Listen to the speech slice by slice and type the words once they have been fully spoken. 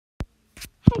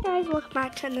Hi guys, welcome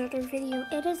back to another video.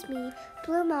 It is me,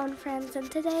 Blue Mountain Friends, and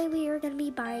today we are going to be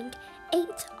buying 8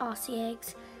 Aussie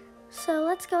eggs. So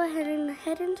let's go ahead and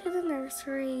head into the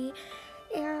nursery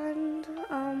and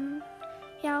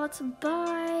yeah, let's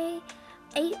buy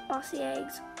 8 Aussie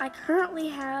eggs. I currently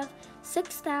have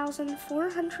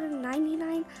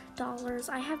 $6,499.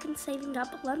 I have been saving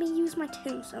up. Let me use my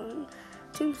tombstone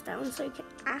so you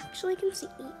can see.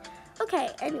 Okay,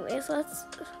 anyways, let's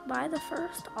buy the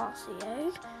first Aussie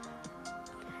egg.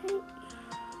 Okay.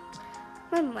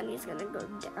 My money's gonna go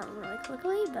down really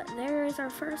quickly, but there is our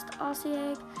first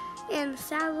Aussie egg. And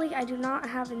sadly, I do not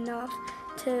have enough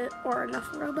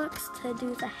Robux to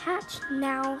do the hatch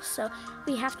now, so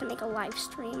we have to make a live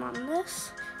stream on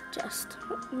this. Just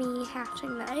me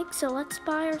hatching the egg. So let's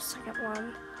buy our second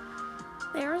one.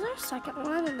 There's our second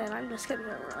one, and then I'm just gonna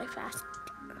go really fast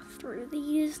through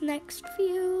these next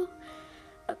few.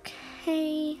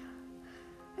 Okay,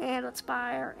 and let's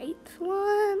buy our 8th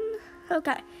one.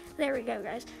 Okay, there we go,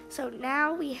 guys. So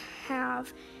now we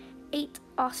have 8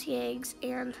 Aussie eggs,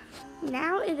 and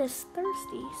now it is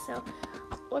thirsty. So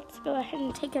let's go ahead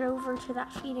and take it over to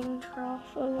that feeding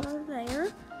trough over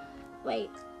there.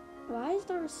 Wait, why is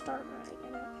there a starter egg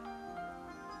in it?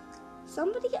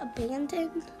 Somebody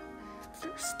abandoned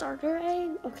their starter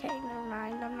egg? Okay, never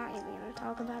mind. I'm not even gonna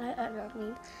talk about it. I don't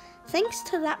mean. Thanks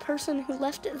to that person who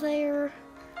left it there,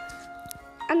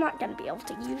 I'm not gonna be able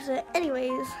to use it.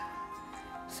 Anyways,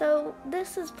 so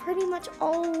this is pretty much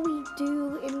all we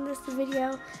do in this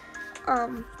video.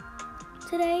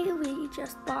 Today we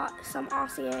just bought some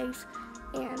Aussie eggs,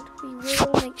 and we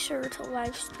will make sure to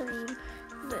live stream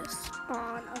this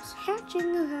on us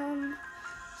hatching them.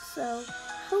 So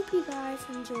hope you guys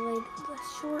enjoyed this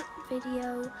short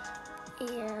video,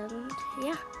 and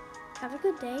yeah, have a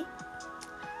good day.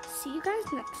 See you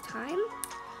guys next time.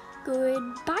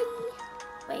 Goodbye.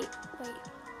 Wait.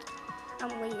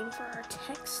 I'm waiting for our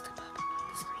text to pop up on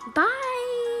the screen. Bye.